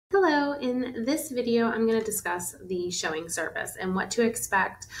in this video, I'm going to discuss the showing service and what to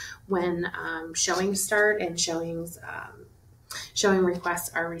expect when showings start and showing requests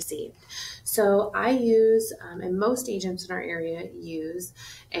are received. So I use, and most agents in our area use,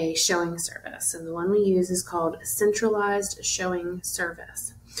 a showing service. And the one we use is called centralized showing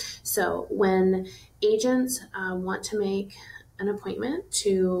service. So when agents want to make an appointment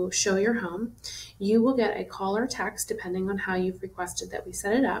to show your home, you will get a call or text, depending on how you've requested that we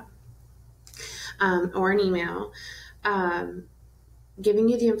set it up, or an email, giving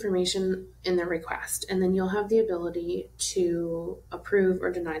you the information in the request, and then you'll have the ability to approve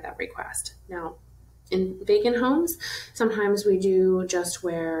or deny that request. Now, in vacant homes, sometimes we do just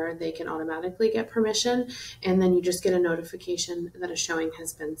where they can automatically get permission, and then you just get a notification that a showing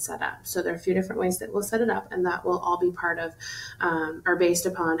has been set up. So there are a few different ways that we'll set it up, and that will all be part of or based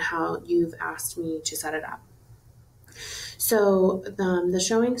upon how you've asked me to set it up. So the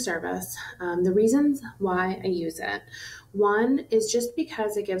showing service, the reasons why I use it, one is just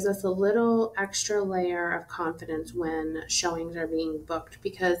because it gives us a little extra layer of confidence when showings are being booked,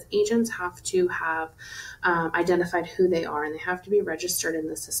 because agents have to have identified who they are, and they have to be registered in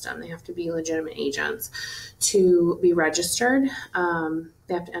the system. They have to be legitimate agents to be registered.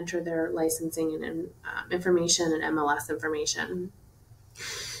 They have to enter their licensing and information and MLS information.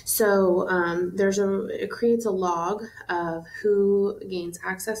 So it creates a log of who gains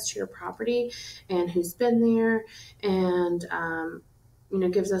access to your property and who's been there, and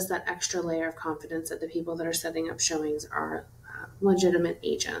gives us that extra layer of confidence that the people that are setting up showings are legitimate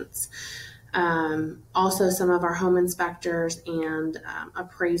agents. Also, some of our home inspectors and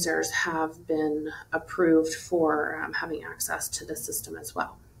appraisers have been approved for having access to the system as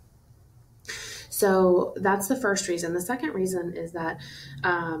well. So that's the first reason. The second reason is that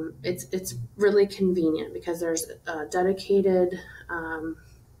it's really convenient, because there's a dedicated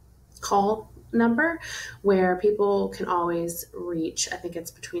call number where people can always reach. I think it's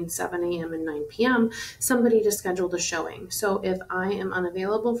between 7 a.m. and 9 p.m. somebody to schedule the showing. So if I am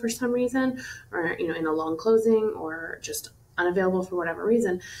unavailable for some reason, or in a long closing, or just unavailable for whatever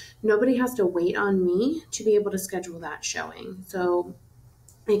reason, nobody has to wait on me to be able to schedule that showing. So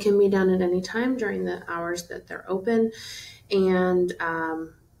it can be done at any time during the hours that they're open, and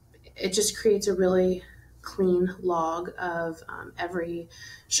it just creates a really clean log of every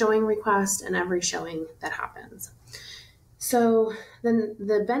showing request and every showing that happens. So then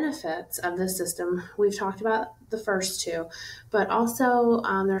the benefits of this system, we've talked about the first two, but also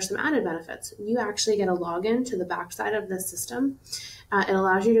there are some added benefits. You actually get a login to the backside of the system. It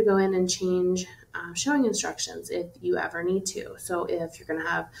allows you to go in and change showing instructions if you ever need to. So if you're going to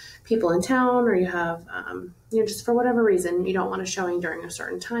have people in town, or you have, just for whatever reason, you don't want a showing during a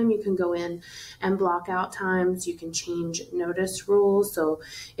certain time, you can go in and block out times. You can change notice rules. So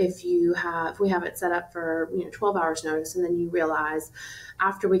if we have it set up for 12 hours notice, and then you realize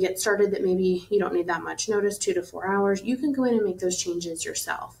after we get started that maybe you don't need that much notice, 2 to 4 hours, you can go in and make those changes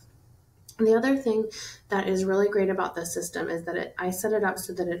yourself. And the other thing that is really great about this system is that I set it up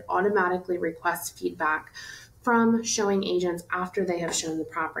so that it automatically requests feedback from showing agents after they have shown the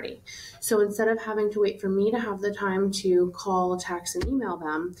property. So instead of having to wait for me to have the time to call, text, and email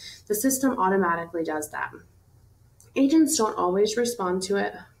them, the system automatically does that. Agents don't always respond to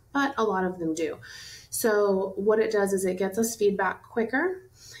it, but a lot of them do. So what it does is it gets us feedback quicker,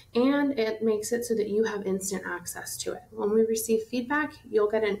 and it makes it so that you have instant access to it. When we receive feedback, you'll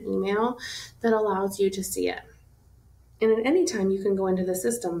get an email that allows you to see it. And at any time, you can go into the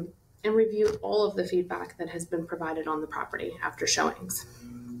system and review all of the feedback that has been provided on the property after showings.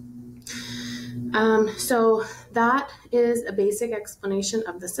 So that is a basic explanation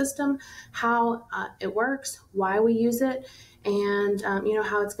of the system, how it works, why we use it, and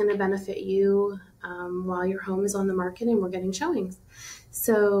how it's going to benefit you while your home is on the market and we're getting showings.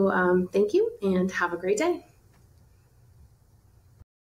 So thank you, and have a great day.